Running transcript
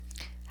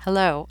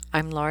Hello,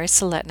 I'm Laurie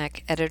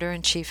Soletnik,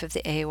 Editor-in-Chief of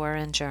the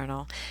AORN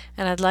Journal,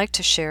 and I'd like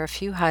to share a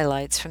few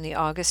highlights from the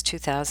August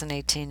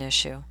 2018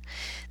 issue.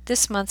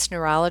 This month's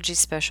Neurology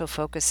Special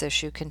Focus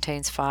issue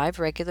contains 5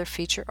 regular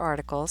feature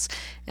articles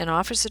and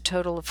offers a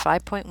total of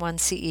 5.1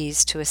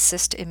 CEs to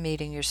assist in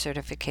meeting your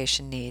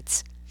certification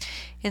needs.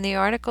 In the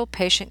article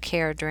Patient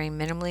Care During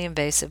Minimally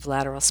Invasive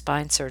Lateral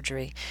Spine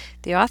Surgery,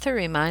 the author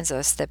reminds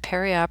us that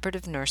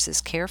perioperative nurses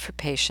care for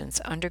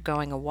patients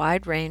undergoing a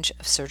wide range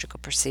of surgical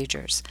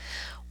procedures.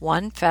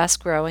 One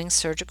fast-growing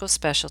surgical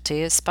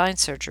specialty is spine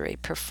surgery,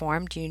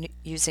 performed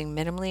using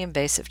minimally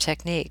invasive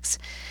techniques.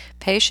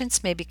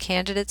 Patients may be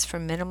candidates for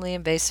minimally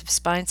invasive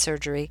spine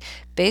surgery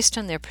based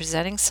on their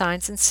presenting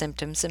signs and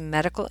symptoms and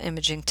medical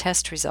imaging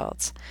test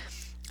results.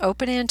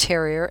 Open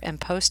anterior and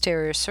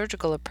posterior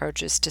surgical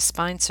approaches to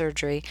spine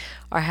surgery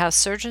are how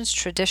surgeons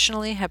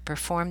traditionally have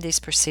performed these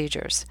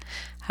procedures.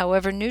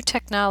 However, new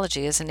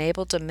technology has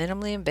enabled a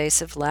minimally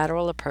invasive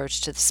lateral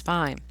approach to the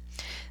spine.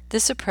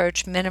 This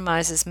approach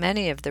minimizes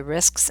many of the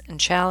risks and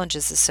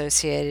challenges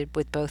associated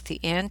with both the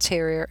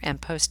anterior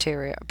and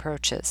posterior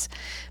approaches.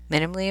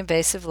 Minimally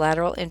invasive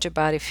lateral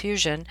interbody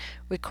fusion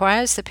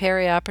requires the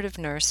perioperative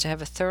nurse to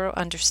have a thorough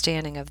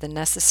understanding of the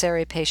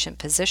necessary patient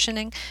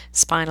positioning,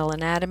 spinal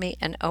anatomy,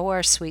 and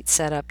OR suite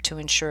setup to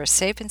ensure a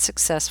safe and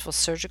successful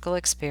surgical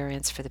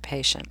experience for the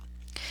patient.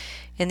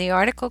 In the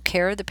article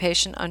Care of the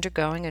Patient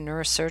Undergoing a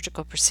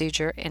Neurosurgical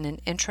Procedure in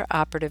an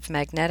Intraoperative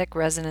Magnetic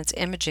Resonance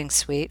Imaging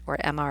Suite, or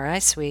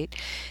MRI suite,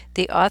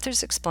 the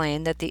authors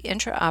explain that the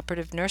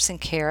intraoperative nursing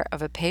care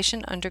of a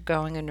patient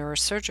undergoing a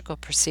neurosurgical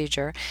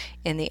procedure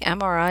in the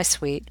MRI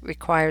suite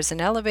requires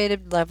an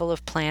elevated level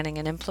of planning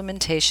and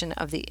implementation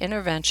of the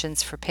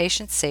interventions for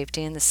patient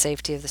safety and the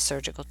safety of the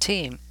surgical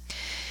team.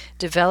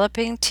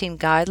 Developing team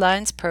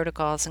guidelines,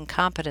 protocols, and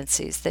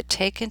competencies that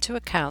take into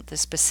account the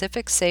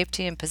specific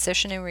safety and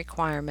positioning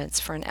requirements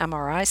for an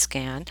MRI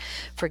scan,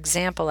 for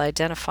example,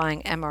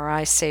 identifying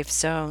MRI safe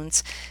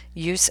zones,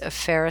 use of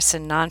ferrous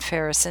and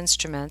non-ferrous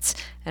instruments,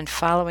 and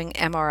following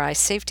MRI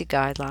safety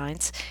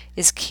guidelines,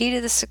 is key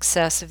to the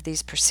success of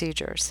these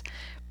procedures.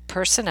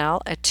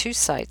 Personnel at 2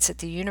 sites at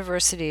the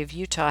University of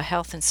Utah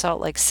Health in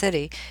Salt Lake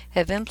City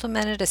have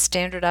implemented a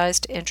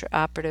standardized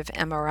intraoperative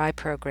MRI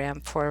program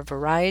for a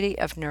variety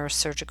of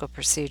neurosurgical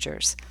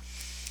procedures.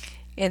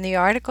 In the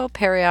article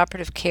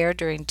Perioperative Care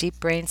During Deep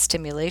Brain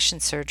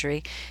Stimulation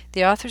Surgery,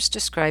 the authors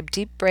describe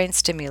deep brain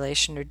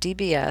stimulation, or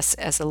DBS,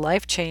 as a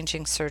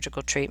life-changing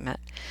surgical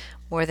treatment.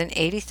 More than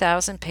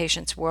 80,000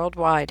 patients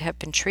worldwide have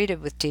been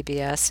treated with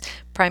DBS,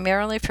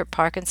 primarily for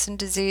Parkinson's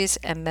disease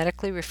and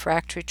medically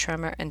refractory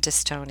tremor and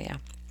dystonia.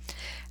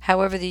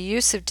 However, the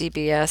use of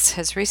DBS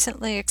has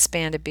recently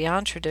expanded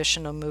beyond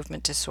traditional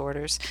movement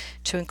disorders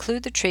to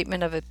include the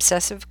treatment of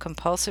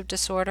obsessive-compulsive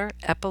disorder,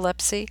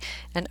 epilepsy,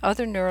 and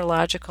other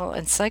neurological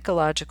and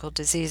psychological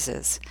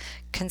diseases.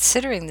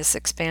 Considering this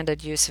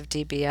expanded use of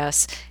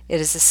DBS, it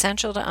is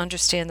essential to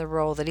understand the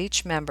role that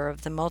each member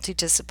of the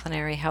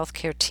multidisciplinary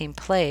healthcare team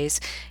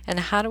plays and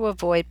how to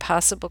avoid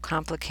possible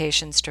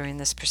complications during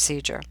this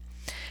procedure.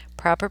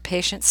 Proper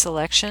patient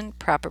selection,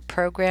 proper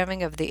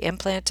programming of the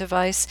implant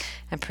device,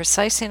 and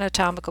precise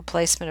anatomical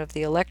placement of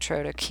the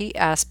electrode are key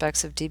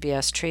aspects of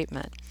DBS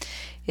treatment.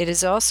 It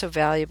is also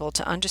valuable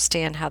to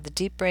understand how the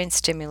deep brain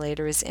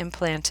stimulator is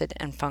implanted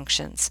and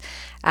functions.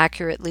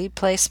 Accurate lead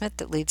placement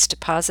that leads to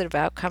positive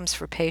outcomes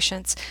for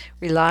patients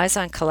relies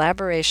on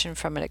collaboration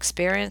from an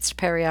experienced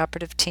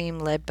perioperative team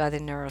led by the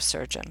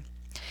neurosurgeon.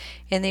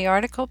 In the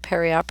article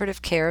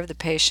Perioperative Care of the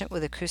Patient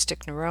with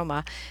Acoustic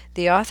Neuroma,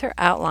 the author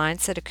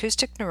outlines that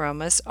acoustic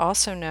neuromas,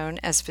 also known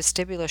as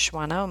vestibular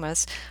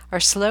schwannomas, are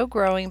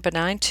slow-growing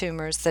benign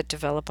tumors that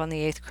develop on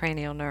the 8th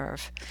cranial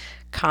nerve.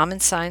 Common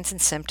signs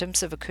and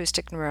symptoms of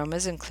acoustic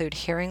neuromas include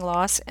hearing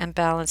loss and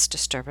balance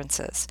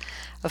disturbances.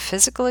 A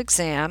physical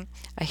exam,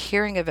 a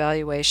hearing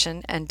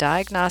evaluation, and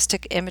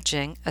diagnostic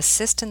imaging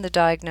assist in the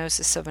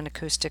diagnosis of an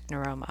acoustic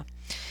neuroma.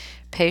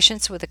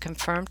 Patients with a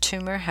confirmed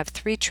tumor have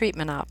 3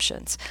 treatment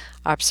options: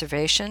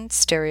 observation,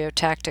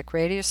 stereotactic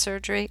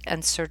radiosurgery,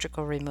 and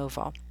surgical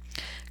removal.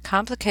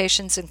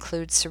 Complications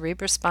include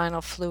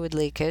cerebrospinal fluid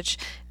leakage,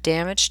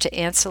 damage to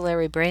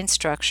ancillary brain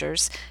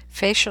structures,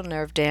 facial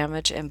nerve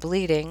damage and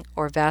bleeding,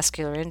 or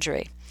vascular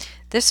injury.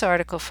 This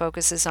article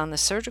focuses on the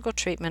surgical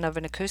treatment of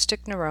an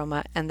acoustic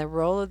neuroma and the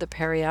role of the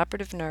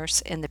perioperative nurse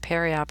in the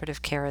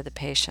perioperative care of the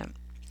patient.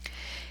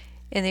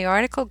 In the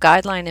article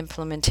Guideline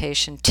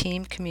Implementation,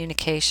 Team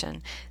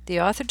Communication,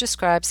 the author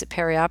describes the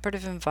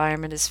perioperative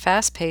environment as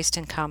fast-paced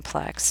and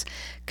complex.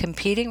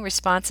 Competing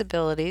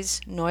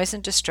responsibilities, noise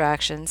and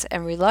distractions,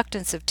 and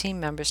reluctance of team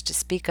members to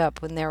speak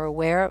up when they're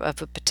aware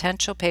of a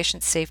potential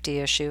patient safety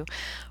issue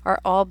are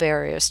all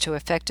barriers to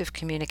effective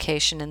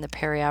communication in the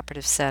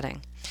perioperative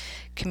setting.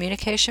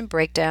 Communication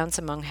breakdowns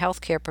among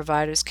healthcare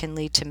providers can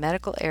lead to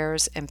medical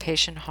errors and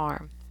patient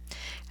harm.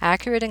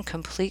 Accurate and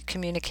complete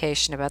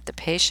communication about the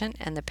patient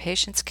and the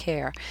patient's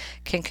care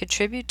can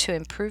contribute to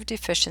improved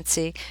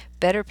efficiency,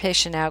 better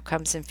patient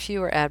outcomes, and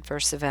fewer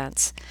adverse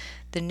events.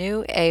 The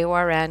new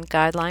AORN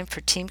Guideline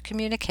for Team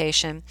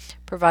Communication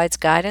provides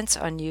guidance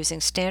on using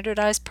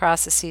standardized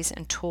processes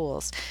and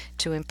tools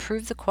to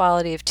improve the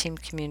quality of team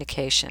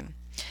communication.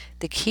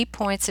 The key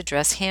points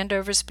address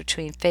handovers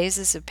between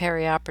phases of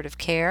perioperative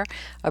care,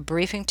 a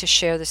briefing to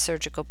share the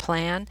surgical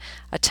plan,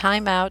 a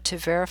timeout to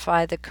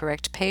verify the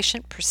correct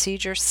patient,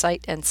 procedure,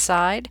 site, and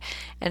side,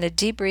 and a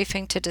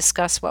debriefing to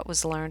discuss what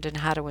was learned and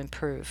how to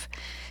improve.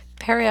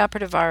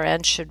 Perioperative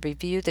RN should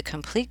review the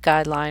complete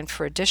guideline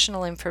for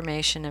additional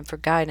information and for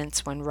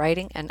guidance when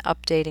writing and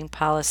updating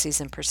policies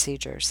and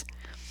procedures.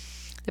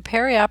 The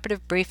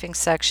perioperative briefing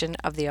section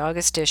of the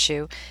August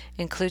issue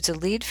includes a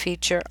lead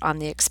feature on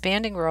the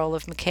expanding role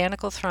of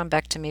mechanical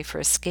thrombectomy for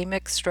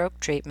ischemic stroke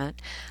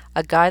treatment,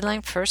 a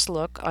guideline first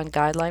look on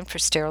guideline for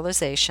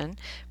sterilization,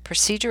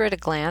 procedure at a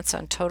glance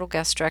on total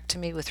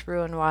gastrectomy with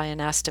Roux-en-Y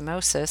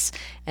anastomosis,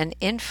 and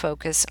in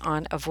focus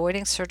on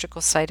avoiding surgical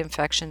site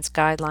infections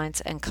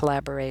guidelines and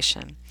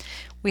collaboration.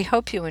 We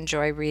hope you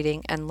enjoy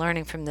reading and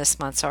learning from this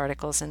month's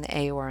articles in the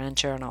AORN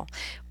Journal.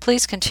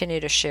 Please continue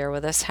to share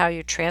with us how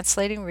you're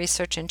translating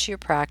research into your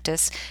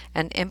practice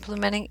and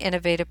implementing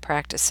innovative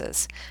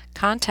practices.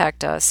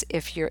 Contact us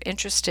if you're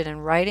interested in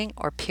writing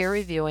or peer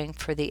reviewing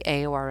for the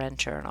AORN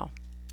Journal.